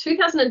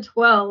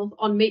 2012,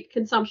 on meat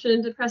consumption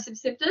and depressive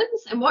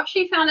symptoms. And what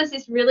she found is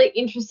this really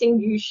interesting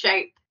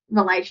U-shaped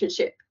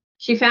relationship.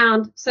 She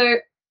found, so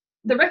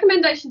the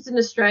recommendations in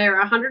Australia are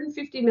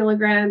 150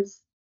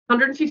 grams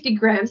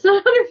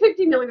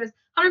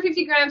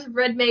of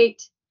red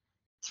meat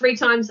 3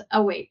 times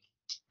a week.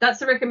 That's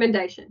the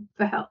recommendation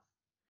for health.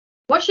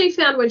 What she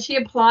found when she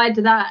applied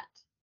that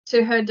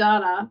to her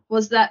data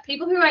was that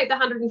people who ate the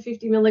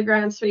 150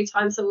 milligrams 3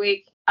 times a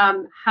week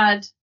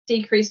had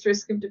decreased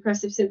risk of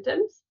depressive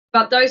symptoms,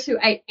 but those who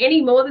ate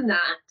any more than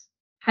that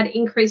had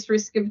increased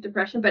risk of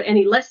depression, but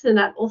any less than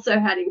that also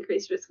had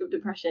increased risk of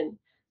depression.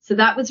 So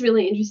that was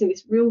really interesting,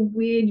 this real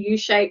weird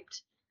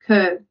U-shaped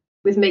curve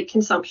with meat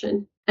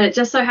consumption. And it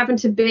just so happened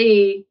to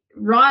be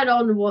right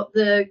on what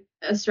the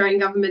Australian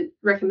government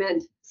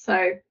recommend.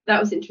 So that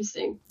was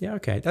interesting. Yeah,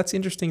 okay. That's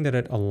interesting that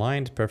it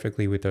aligned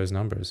perfectly with those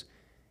numbers.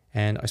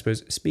 And I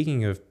suppose,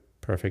 speaking of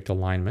perfect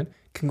alignment,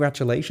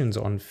 congratulations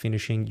on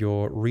finishing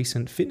your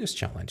recent fitness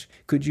challenge.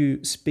 Could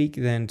you speak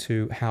then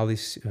to how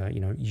this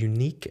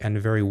unique and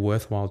very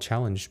worthwhile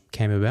challenge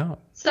came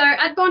about? So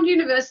at Bond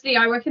University,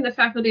 I work in the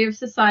Faculty of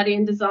Society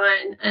and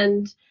Design,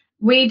 and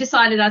we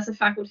decided as a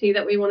faculty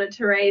that we wanted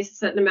to raise a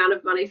certain amount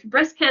of money for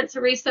breast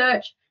cancer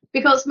research,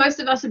 because most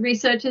of us are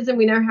researchers and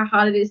we know how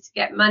hard it is to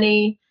get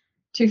money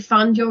to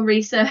fund your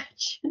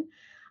research.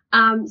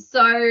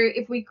 So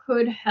if we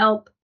could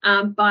help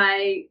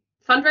by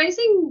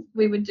fundraising,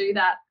 we would do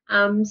that.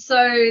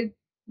 So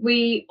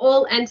we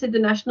all entered the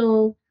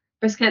National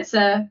Breast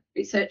Cancer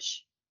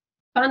Research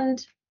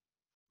Fund,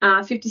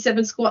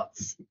 57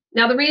 squats.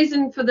 Now, the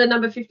reason for the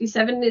number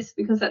 57 is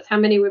because that's how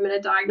many women are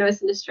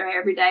diagnosed in Australia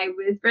every day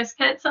with breast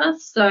cancer.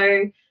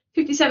 So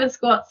 57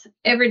 squats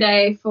every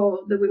day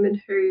for the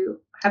women who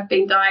have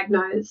been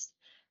diagnosed.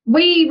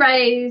 We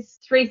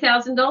raised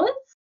 $3,000,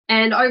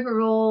 and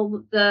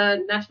overall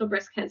the National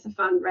Breast Cancer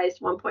Fund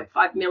raised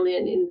 $1.5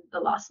 million in the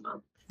last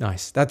month.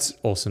 Nice. That's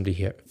awesome to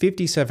hear.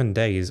 57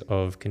 days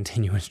of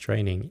continuous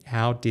training.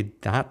 How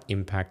did that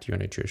impact your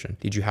nutrition?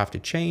 Did you have to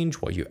change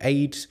what you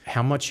ate,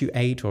 how much you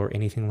ate, or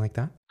anything like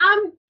that?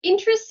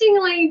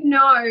 Interestingly,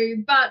 no.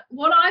 But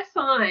what I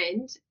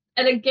find,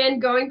 and again,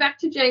 going back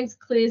to James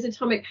Clear's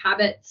Atomic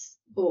Habits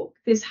book,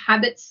 this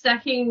habit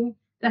stacking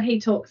that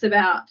he talks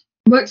about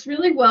works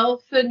really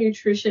well for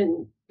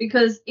nutrition,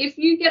 because if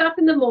you get up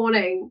in the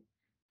morning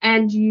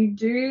and you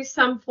do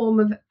some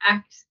form of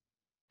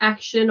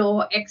action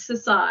or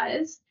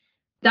exercise,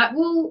 that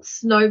will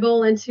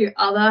snowball into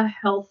other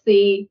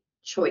healthy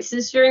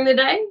choices during the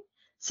day.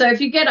 So if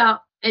you get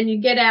up and you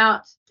get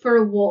out for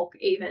a walk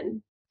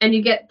even, and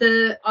you get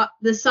the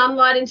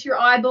sunlight into your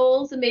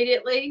eyeballs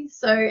immediately.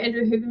 So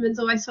Andrew Huberman's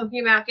always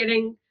talking about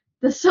getting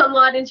the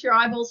sunlight into your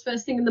eyeballs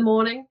first thing in the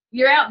morning.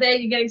 You're out there,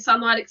 you're getting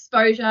sunlight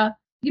exposure.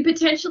 You're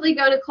potentially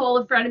going to call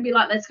a friend and be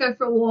like, let's go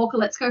for a walk or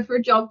let's go for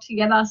a jog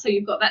together. So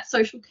you've got that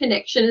social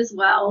connection as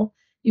well.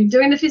 You're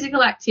doing the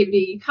physical activity,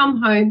 you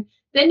come home,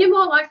 then you're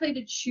more likely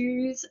to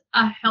choose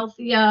a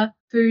healthier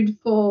food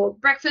for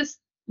breakfast,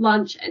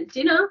 lunch, and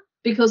dinner,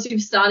 because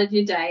you've started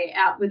your day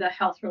out with a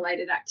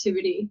health-related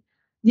activity.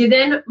 You're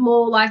then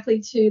more likely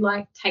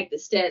to take the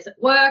stairs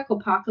at work or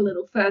park a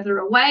little further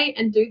away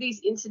and do these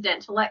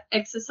incidental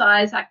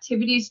exercise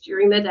activities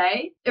during the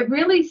day. It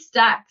really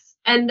stacks.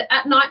 And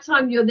at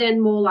nighttime, you're then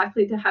more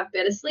likely to have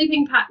better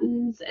sleeping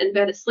patterns and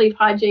better sleep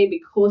hygiene,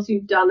 because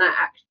you've done that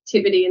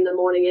activity in the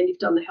morning and you've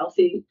done the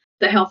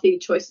healthy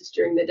choices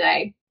during the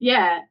day.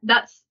 Yeah,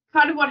 that's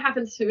kind of what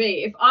happens to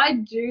me. If I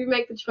do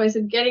make the choice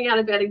of getting out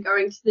of bed and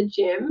going to the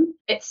gym,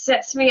 it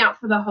sets me up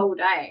for the whole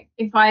day.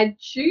 If I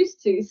choose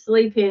to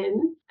sleep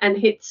in and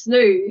hit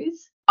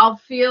snooze, I'll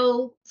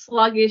feel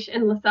sluggish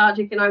and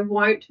lethargic, and I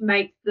won't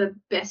make the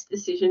best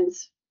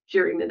decisions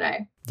during the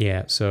day.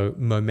 Yeah, so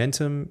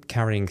momentum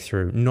carrying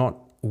through, not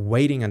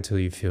waiting until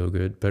you feel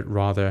good, but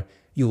rather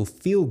you'll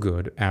feel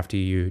good after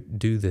you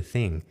do the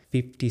thing.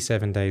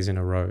 57 days in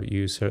a row,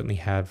 you certainly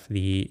have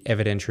the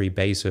evidentiary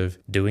base of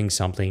doing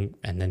something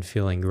and then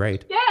feeling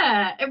great.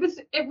 Yeah, it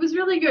was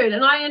really good.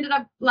 And I ended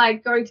up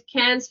going to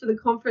Cairns for the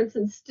conference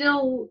and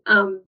still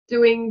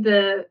doing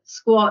the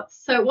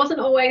squats. So it wasn't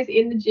always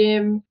in the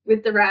gym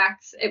with the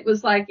racks. It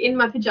was in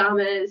my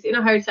pajamas in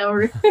a hotel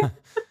room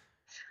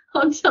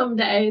on some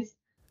days.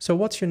 So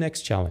what's your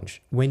next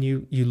challenge? When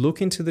you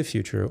look into the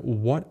future,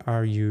 what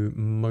are you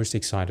most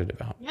excited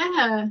about?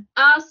 Yeah.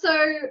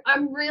 So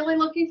I'm really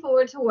looking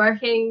forward to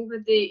working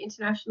with the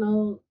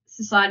International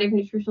Society of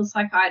Nutritional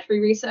Psychiatry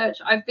Research.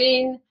 I've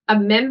been a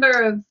member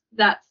of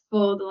that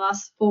for the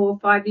last 4 or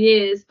 5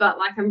 years, but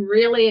I'm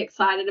really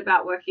excited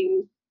about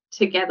working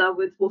together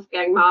with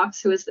Wolfgang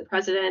Marx, who is the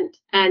president,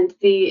 and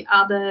the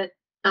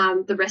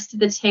rest of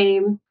the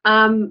team.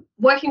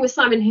 Working with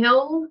Simon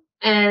Hill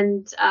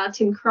and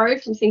Tim Crow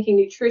from Thinking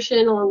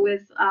Nutrition, along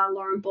with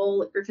Lauren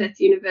Ball at Griffith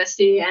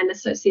University and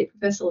Associate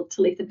Professor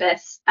Talitha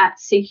Bess at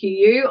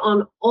CQU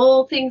on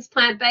all things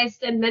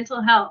plant-based and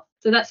mental health.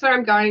 So that's where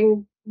I'm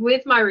going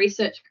with my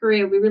research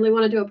career. We really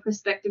want to do a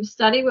prospective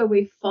study where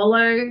we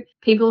follow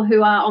people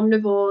who are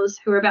omnivores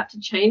who are about to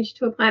change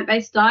to a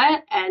plant-based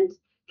diet and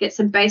get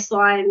some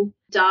baseline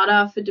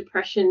data for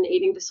depression,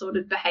 eating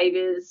disordered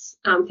behaviors,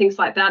 things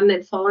like that, and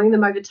then following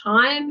them over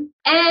time.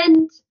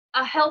 And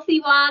a healthy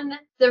one,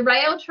 the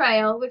Rail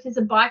Trail, which is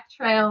a bike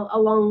trail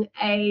along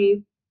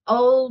a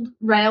old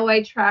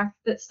railway track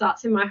that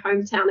starts in my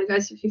hometown and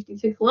goes for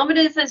 52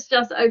 kilometres, has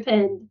just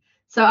opened.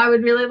 So I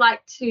would really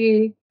like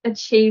to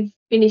achieve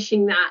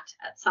finishing that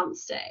at some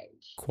stage.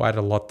 Quite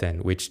a lot then,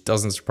 which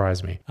doesn't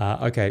surprise me.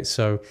 Okay,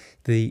 so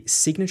the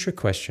signature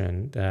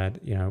question that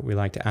we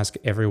like to ask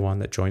everyone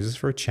that joins us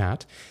for a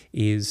chat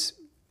is,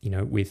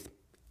 with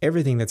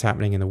everything that's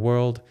happening in the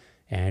world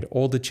and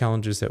all the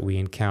challenges that we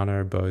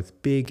encounter,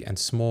 both big and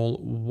small,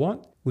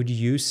 what would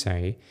you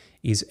say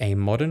is a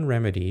modern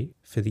remedy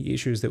for the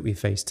issues that we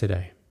face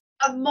today?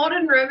 A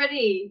modern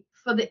remedy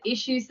for the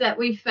issues that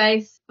we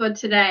face for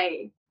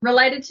today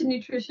related to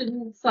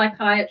nutrition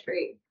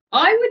psychiatry.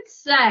 I would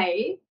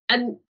say,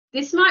 and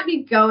this might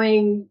be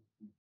going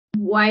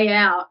way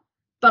out,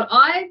 but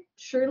I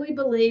truly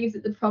believe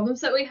that the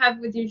problems that we have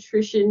with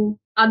nutrition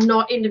are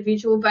not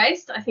individual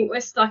based. I think we're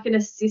stuck in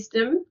a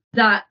system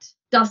that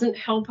doesn't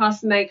help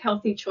us make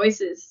healthy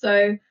choices.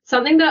 So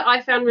something that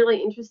I found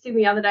really interesting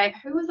the other day,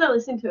 who was I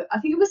listening to? I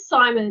think it was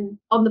Simon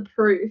on The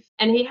Proof,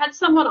 and he had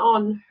someone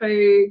on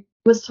who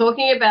was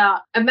talking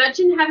about,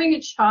 imagine having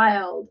a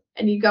child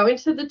and you go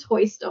into the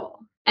toy store,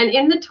 and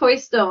in the toy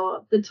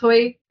store, the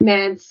toy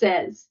man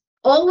says,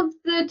 all of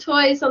the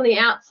toys on the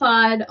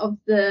outside of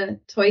the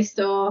toy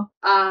store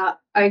are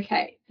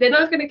okay. They're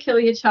not going to kill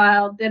your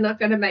child. They're not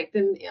going to make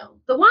them ill.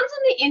 The ones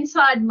on the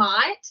inside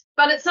might,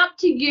 but it's up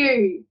to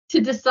you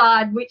to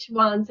decide which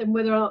ones and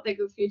whether or not they're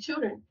good for your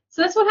children.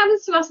 So that's what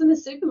happens to us in the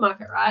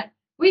supermarket, right?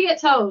 We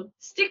get told,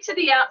 stick to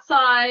the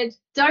outside,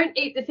 don't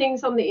eat the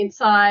things on the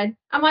inside.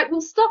 I'm like,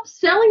 well, stop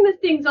selling the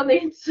things on the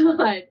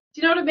inside.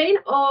 Do you know what I mean?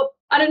 Or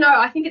I don't know.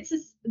 I think it's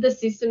just the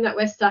system that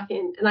we're stuck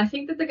in. And I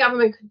think that the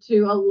government could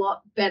do a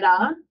lot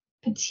better,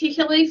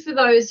 particularly for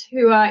those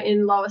who are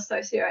in lower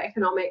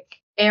socioeconomic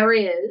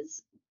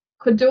areas,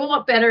 could do a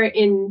lot better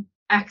in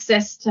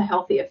access to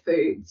healthier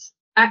foods,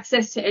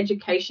 access to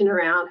education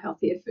around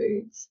healthier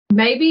foods.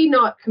 Maybe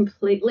not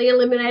completely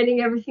eliminating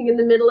everything in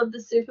the middle of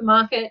the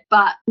supermarket,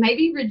 but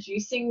maybe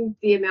reducing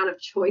the amount of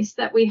choice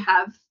that we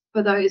have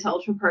for those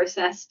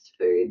ultra-processed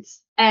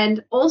foods,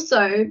 and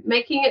also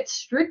making it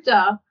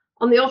stricter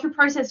on the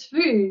ultra-processed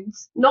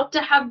foods not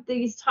to have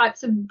these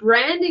types of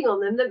branding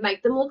on them that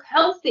make them look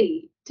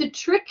healthy to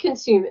trick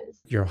consumers.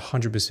 You're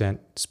 100%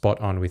 spot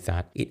on with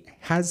that. It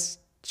has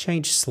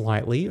changed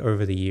slightly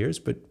over the years,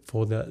 but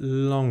for the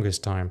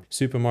longest time,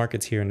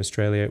 supermarkets here in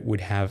Australia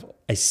would have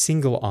a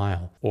single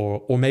aisle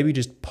or maybe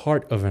just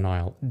part of an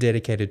aisle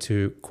dedicated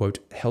to, quote,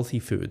 healthy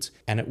foods.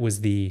 And it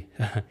was the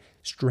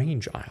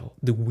strange aisle,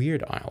 the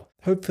weird aisle.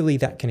 Hopefully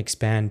that can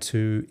expand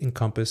to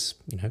encompass,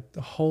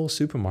 the whole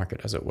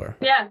supermarket, as it were.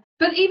 Yeah,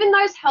 but even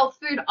those health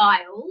food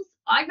aisles,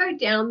 I go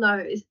down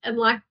those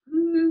and I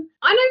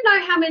don't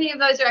know how many of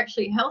those are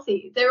actually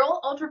healthy. They're all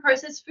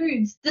ultra-processed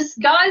foods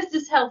disguised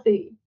as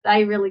healthy.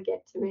 They really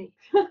get to me.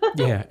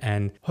 Yeah,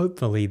 and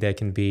hopefully there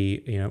can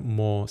be,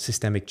 more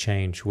systemic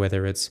change,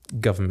 whether it's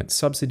government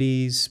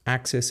subsidies,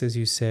 access, as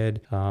you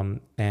said,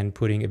 and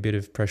putting a bit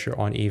of pressure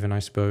on even, I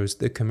suppose,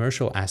 the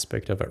commercial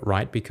aspect of it,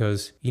 right?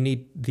 Because you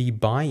need the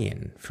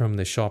buy-in from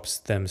the shops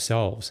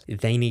themselves.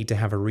 They need to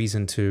have a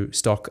reason to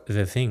stock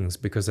the things,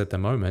 because at the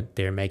moment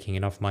they're making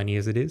enough money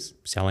as it is,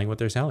 selling what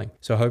they're selling.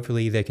 So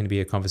hopefully there can be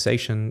a conversation,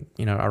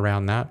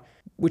 around that,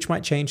 which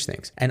might change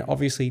things. And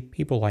obviously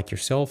people like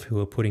yourself who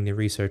are putting the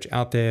research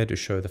out there to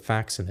show the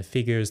facts and the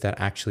figures that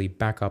actually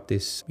back up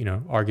this,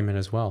 argument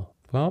as well.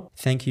 Well,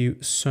 thank you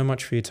so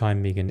much for your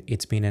time, Megan.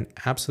 It's been an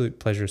absolute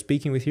pleasure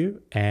speaking with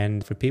you.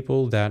 And for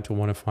people that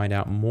want to find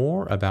out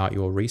more about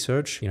your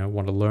research,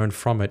 want to learn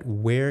from it,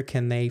 where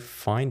can they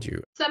find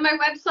you? So my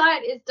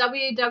website is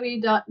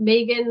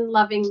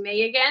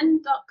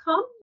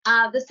www.meganlovingmeagain.com.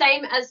 The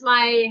same as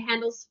my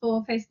handles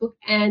for Facebook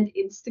and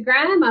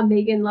Instagram are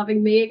Megan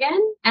Loving Me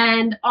Again.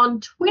 And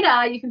on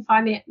Twitter, you can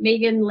find me at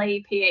Megan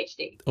Lee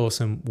PhD.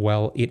 Awesome.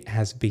 Well, it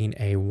has been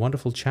a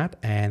wonderful chat,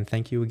 and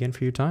thank you again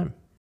for your time.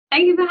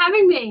 Thank you for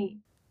having me.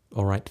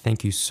 All right.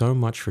 Thank you so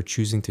much for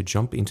choosing to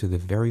jump into the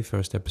very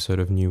first episode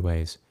of New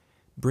Ways.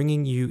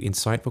 Bringing you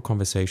insightful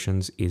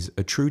conversations is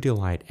a true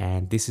delight,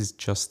 and this is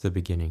just the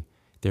beginning.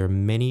 There are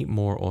many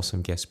more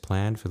awesome guests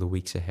planned for the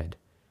weeks ahead.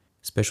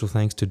 Special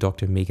thanks to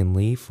Dr. Megan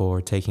Lee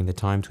for taking the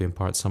time to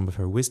impart some of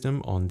her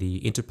wisdom on the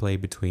interplay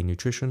between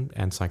nutrition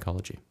and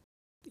psychology.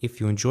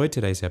 If you enjoyed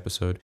today's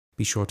episode,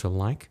 be sure to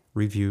like,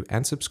 review,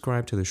 and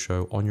subscribe to the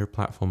show on your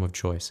platform of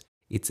choice.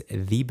 It's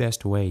the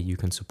best way you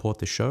can support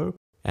the show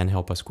and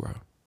help us grow.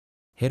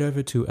 Head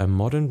over to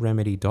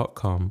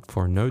amodernremedy.com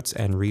for notes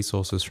and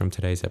resources from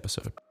today's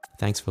episode.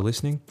 Thanks for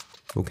listening.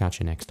 We'll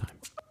catch you next time.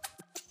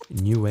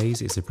 New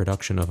Ways is a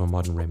production of A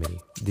Modern Remedy.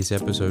 This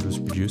episode was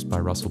produced by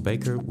Russell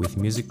Baker with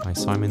music by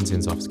Simon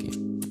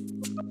Zinzowski.